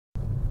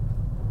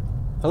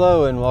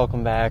Hello and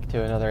welcome back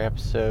to another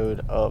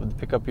episode of the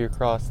Pick Up Your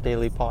Cross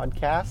Daily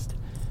Podcast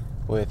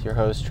with your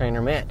host,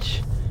 Trainer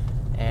Mitch.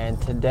 And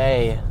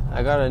today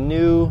I got a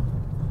new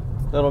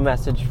little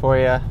message for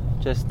you,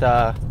 just going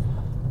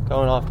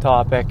off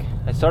topic.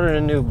 I started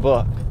a new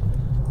book,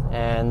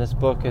 and this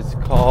book is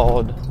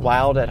called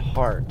Wild at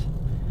Heart.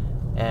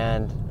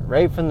 And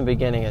right from the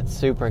beginning, it's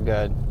super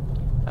good.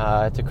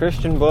 It's a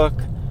Christian book.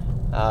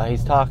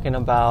 He's talking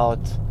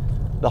about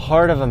the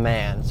heart of a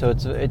man. So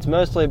it's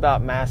mostly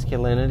about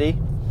masculinity,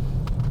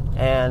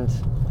 and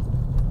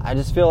I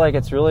just feel like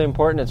it's really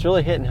important. It's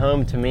really hitting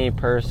home to me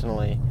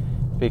personally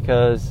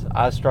because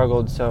I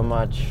struggled so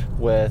much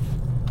with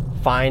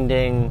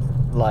finding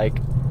like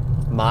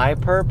my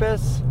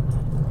purpose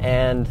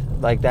and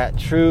like that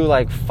true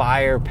like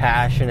fire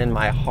passion in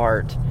my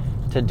heart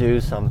to do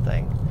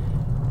something.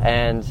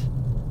 And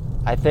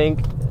I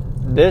think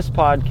this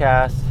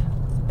podcast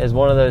is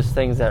one of those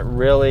things that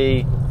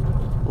really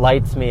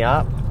lights me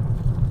up,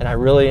 and I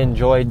really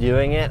enjoy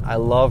doing it. I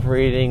love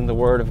reading the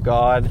Word of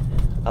God.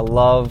 I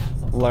love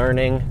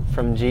learning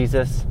from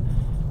Jesus,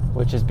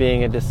 which is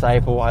being a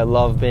disciple. I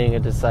love being a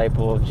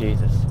disciple of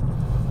Jesus.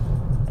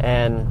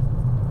 And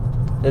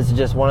this is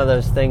just one of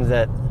those things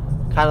that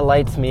kind of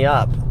lights me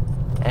up.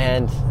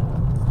 And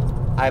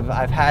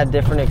I've had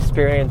different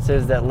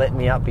experiences that lit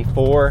me up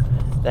before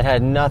that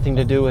had nothing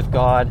to do with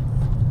God,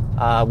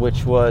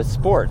 which was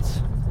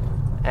sports.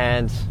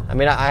 And I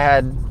mean,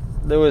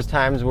 there was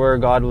times where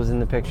God was in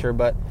the picture,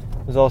 but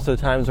there was also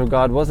times where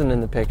God wasn't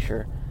in the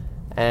picture.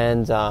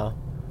 And the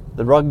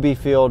rugby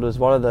field was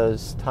one of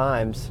those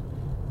times.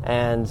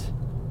 And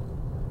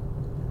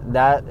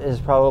that is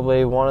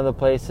probably one of the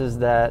places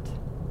that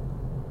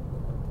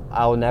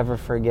I'll never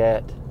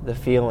forget the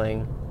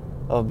feeling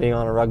of being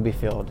on a rugby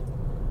field.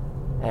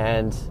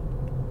 And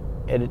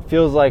it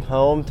feels like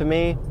home to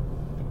me.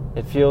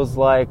 It feels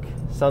like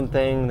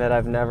something that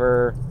I've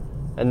never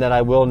and that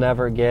I will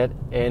never get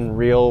in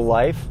real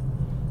life.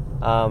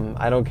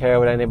 I don't care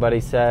what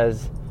anybody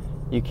says.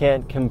 You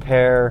can't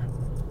compare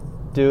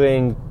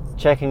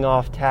checking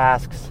off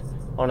tasks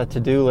on a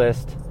to-do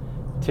list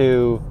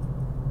to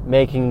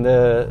making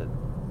the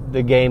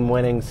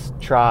game-winning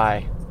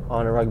try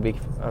on a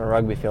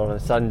rugby field in a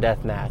sudden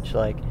death match.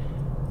 Like,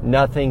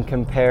 nothing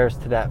compares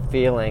to that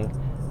feeling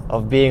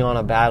of being on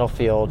a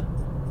battlefield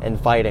and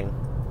fighting.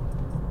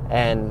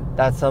 And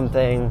that's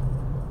something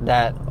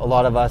that a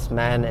lot of us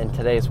men in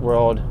today's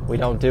world, we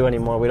don't do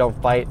anymore. We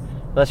don't fight.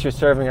 Unless you're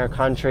serving our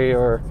country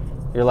or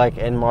you're like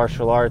in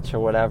martial arts or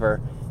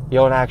whatever, you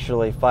don't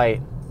actually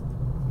fight.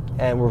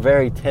 And we're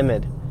very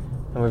timid,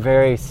 and we're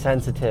very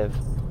sensitive,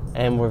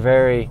 and we're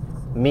very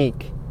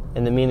meek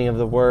in the meaning of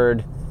the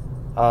word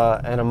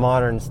in a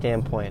modern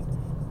standpoint.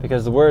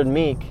 Because the word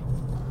meek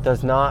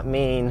does not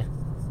mean,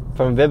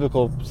 from a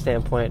biblical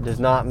standpoint, does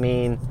not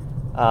mean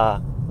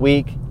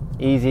weak,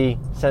 easy,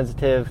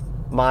 sensitive,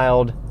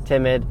 mild,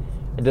 timid.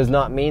 It does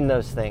not mean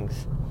those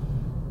things.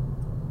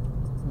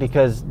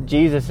 Because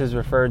Jesus is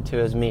referred to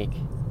as meek,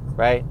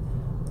 right?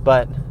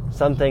 But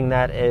something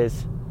that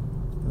is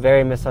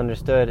very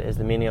misunderstood is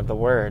the meaning of the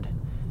word.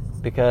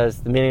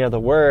 Because the meaning of the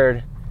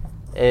word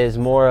is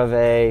more of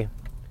a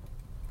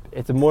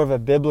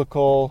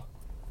biblical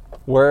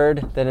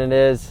word than it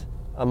is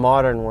a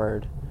modern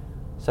word.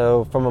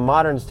 So from a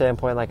modern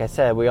standpoint, like I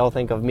said, we all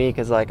think of meek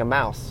as like a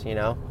mouse, you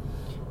know?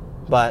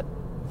 But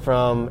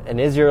from an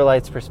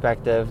Israelite's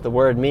perspective, the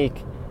word meek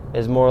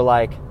is more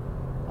like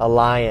a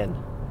lion.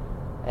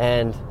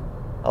 And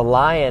a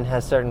lion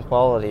has certain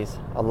qualities.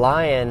 A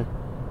lion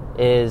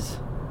is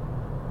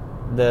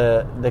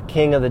the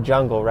king of the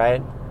jungle,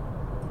 right?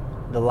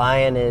 The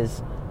lion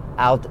is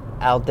out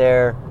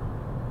there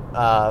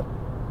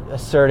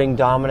asserting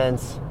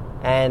dominance,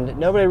 and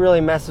nobody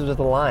really messes with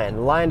the lion.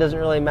 The lion doesn't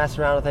really mess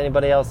around with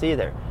anybody else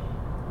either,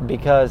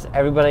 because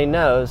everybody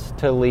knows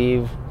to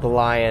leave the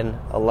lion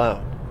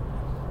alone,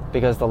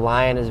 because the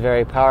lion is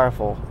very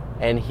powerful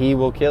and he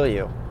will kill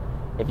you.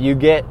 If you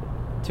get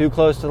too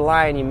close to the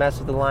lion, you mess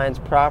with the lion's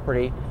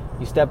property,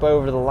 you step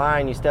over the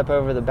line, you step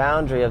over the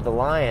boundary of the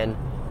lion,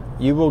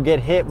 you will get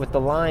hit with the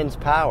lion's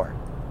power.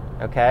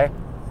 Okay?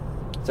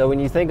 So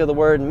when you think of the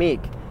word meek,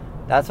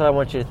 that's what I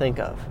want you to think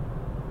of.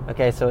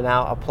 Okay, so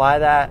now apply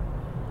that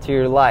to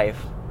your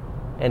life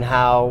and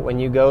how when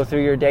you go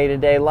through your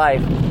day-to-day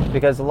life,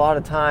 because a lot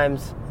of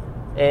times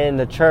in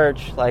the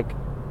church, like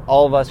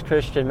all of us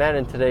Christian men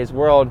in today's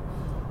world,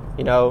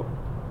 you know,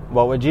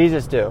 what would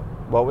Jesus do?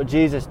 What would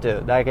Jesus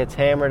do? That gets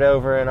hammered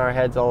over in our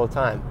heads all the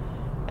time.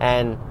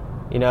 And,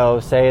 you know,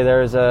 say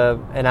there's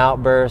an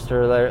outburst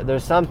or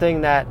there's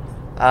something that,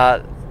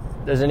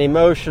 there's an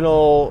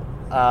emotional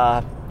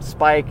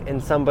spike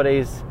in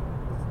somebody's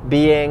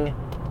being,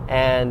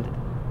 and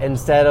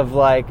instead of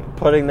like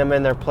putting them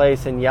in their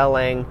place and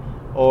yelling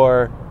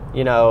or,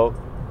 you know,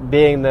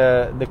 being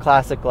the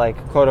classic like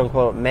quote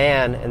unquote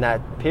man in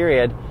that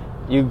period,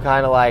 you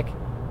kind of like,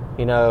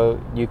 you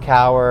know, you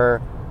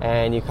cower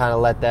and you kind of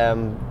let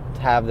them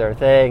have their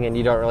thing, and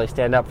you don't really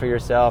stand up for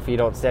yourself, you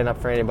don't stand up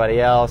for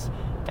anybody else,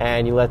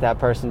 and you let that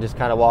person just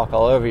kind of walk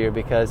all over you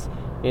because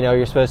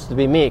You're supposed to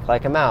be meek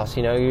like a mouse.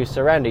 You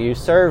surrender. You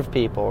serve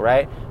people,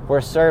 right?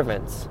 We're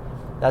servants.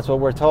 That's what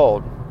we're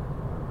told.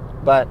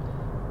 But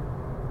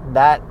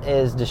that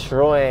is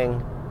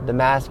destroying the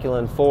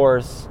masculine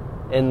force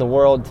in the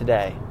world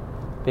today.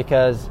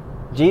 Because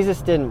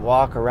Jesus didn't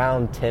walk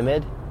around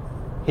timid.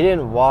 He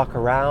didn't walk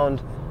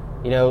around,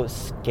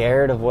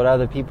 scared of what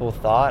other people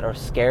thought, or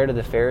scared of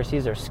the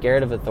Pharisees, or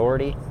scared of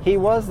authority. He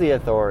was the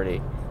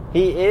authority.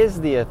 He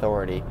is the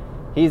authority.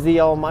 He's the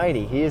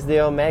Almighty. He is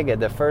the Omega,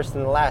 the first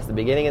and the last, the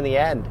beginning and the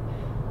end.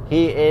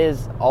 He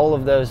is all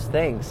of those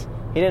things.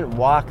 He didn't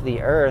walk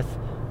the earth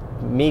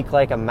meek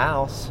like a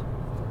mouse.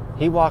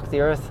 He walked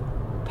the earth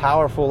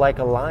powerful like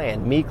a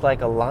lion, meek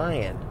like a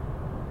lion,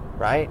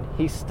 right?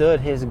 He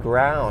stood his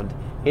ground.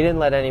 He didn't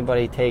let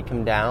anybody take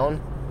him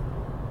down.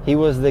 He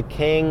was the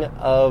King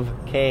of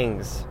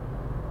Kings.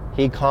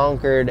 He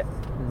conquered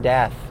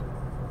death.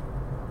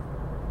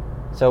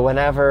 So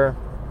whenever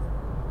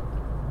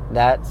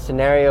that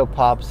scenario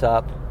pops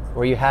up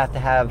where you have to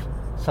have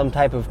some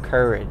type of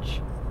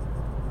courage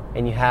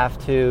and you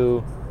have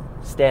to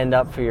stand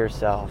up for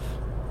yourself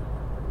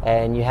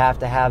and you have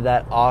to have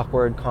that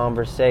awkward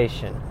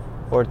conversation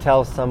or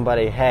tell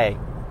somebody, hey,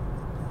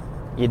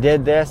 you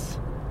did this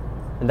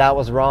and that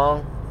was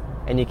wrong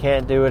and you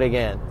can't do it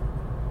again.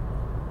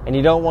 And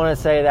you don't want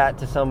to say that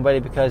to somebody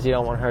because you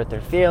don't want to hurt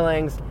their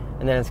feelings,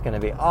 and then it's going to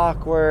be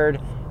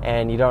awkward,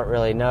 and you don't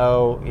really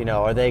know,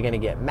 are they going to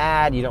get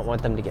mad? You don't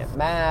want them to get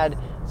mad,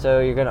 so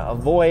you're going to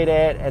avoid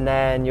it, and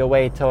then you'll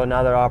wait till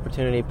another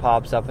opportunity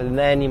pops up, and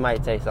then you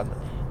might say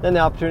something. Then the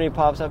opportunity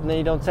pops up, and then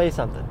you don't say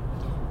something.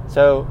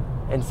 So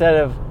instead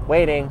of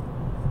waiting,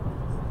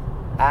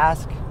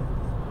 ask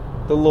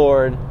the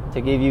Lord to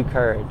give you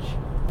courage.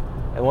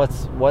 And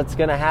what's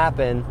going to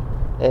happen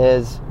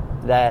is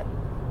that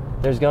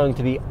there's going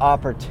to be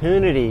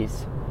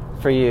opportunities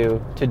for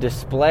you to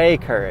display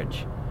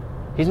courage.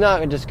 He's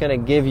not just going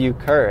to give you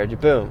courage.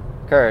 Boom,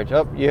 courage.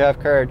 Oh, you have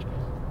courage.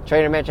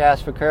 Trainer Mitch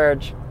asked for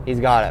courage. He's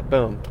got it.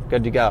 Boom,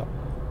 good to go.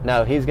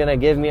 No, he's going to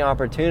give me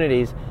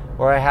opportunities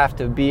where I have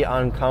to be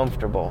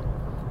uncomfortable.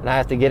 And I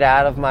have to get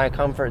out of my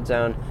comfort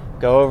zone,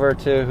 go over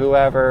to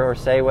whoever, or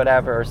say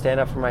whatever, or stand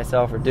up for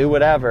myself, or do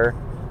whatever,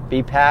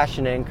 be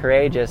passionate and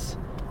courageous,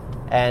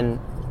 and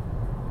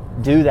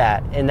do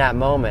that in that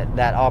moment.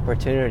 That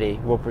opportunity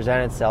will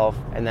present itself,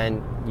 and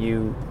then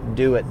you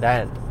do it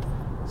then.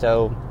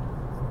 So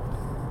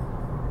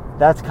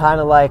that's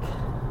kind of like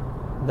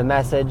the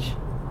message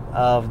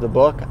of the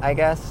book, I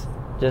guess,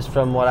 just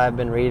from what I've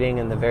been reading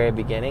in the very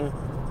beginning.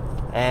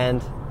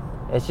 And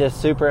it's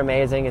just super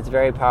amazing. It's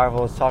very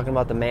powerful. It's talking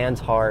about the man's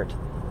heart,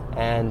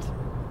 and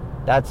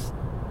that's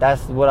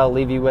what I'll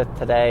leave you with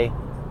today,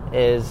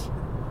 is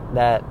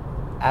that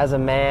as a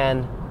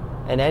man,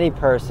 and any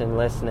person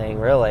listening,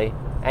 really,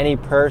 any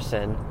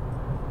person,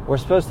 we're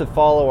supposed to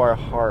follow our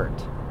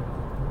heart.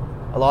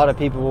 A lot of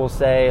people will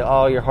say,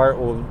 oh, your heart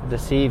will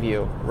deceive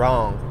you.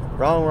 Wrong.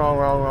 Wrong, wrong,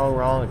 wrong, wrong,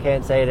 wrong. I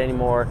can't say it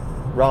anymore.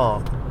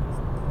 Wrong.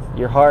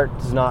 Your heart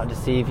does not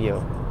deceive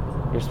you.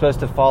 You're supposed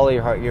to follow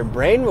your heart. Your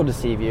brain will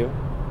deceive you.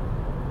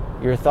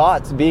 Your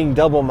thoughts, being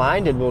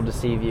double-minded, will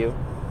deceive you.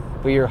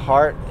 But your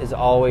heart is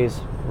always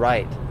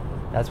right.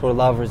 That's where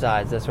love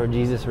resides. That's where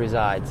Jesus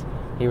resides.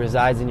 He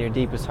resides in your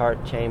deepest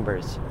heart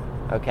chambers,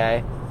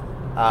 okay?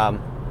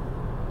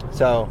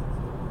 So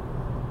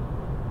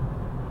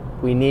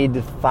we need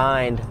to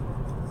find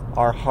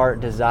our heart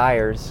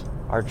desires,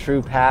 our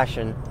true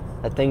passion,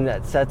 the thing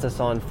that sets us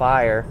on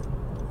fire,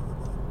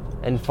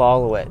 and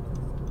follow it.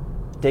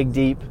 Dig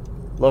deep,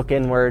 look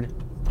inward,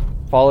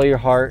 follow your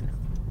heart.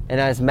 And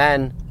as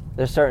men,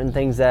 there's certain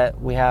things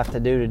that we have to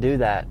do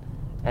that.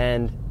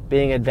 And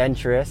being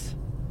adventurous,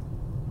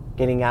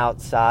 getting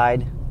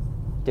outside,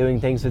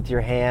 doing things with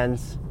your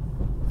hands,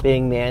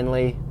 being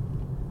manly,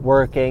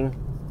 working,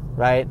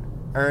 right?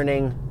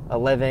 Earning a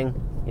living.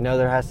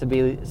 There has to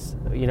be,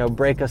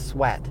 break a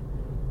sweat.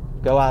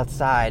 Go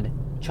outside,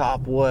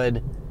 chop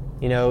wood.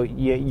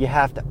 You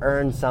have to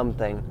earn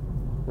something,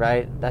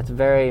 right? That's a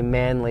very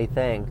manly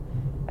thing.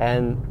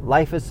 And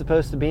life is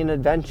supposed to be an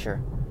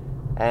adventure.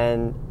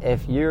 And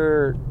if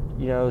you're,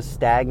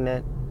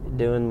 stagnant,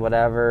 doing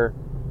whatever,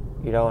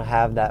 you don't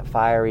have that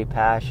fiery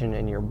passion,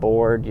 and you're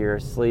bored, you're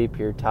asleep,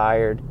 you're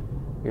tired,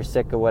 you're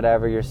sick of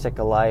whatever, you're sick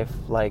of life,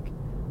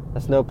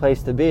 that's no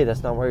place to be.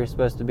 That's not where you're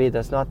supposed to be.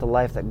 That's not the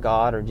life that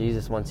God or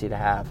Jesus wants you to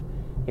have.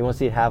 He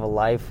wants you to have a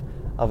life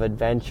of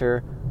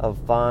adventure, of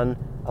fun,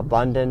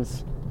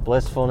 abundance,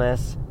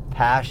 blissfulness,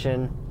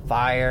 passion,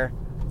 fire,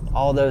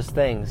 all those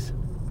things.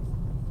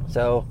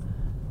 So,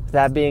 with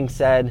that being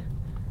said,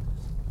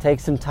 take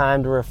some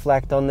time to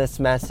reflect on this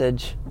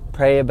message,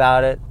 pray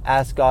about it,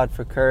 ask God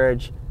for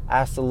courage,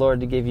 ask the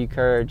Lord to give you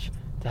courage,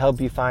 to help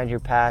you find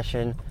your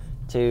passion,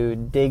 to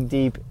dig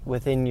deep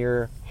within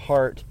your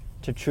heart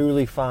to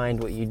truly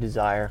find what you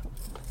desire.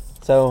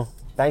 So,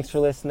 thanks for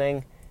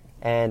listening,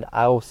 and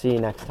I will see you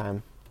next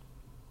time.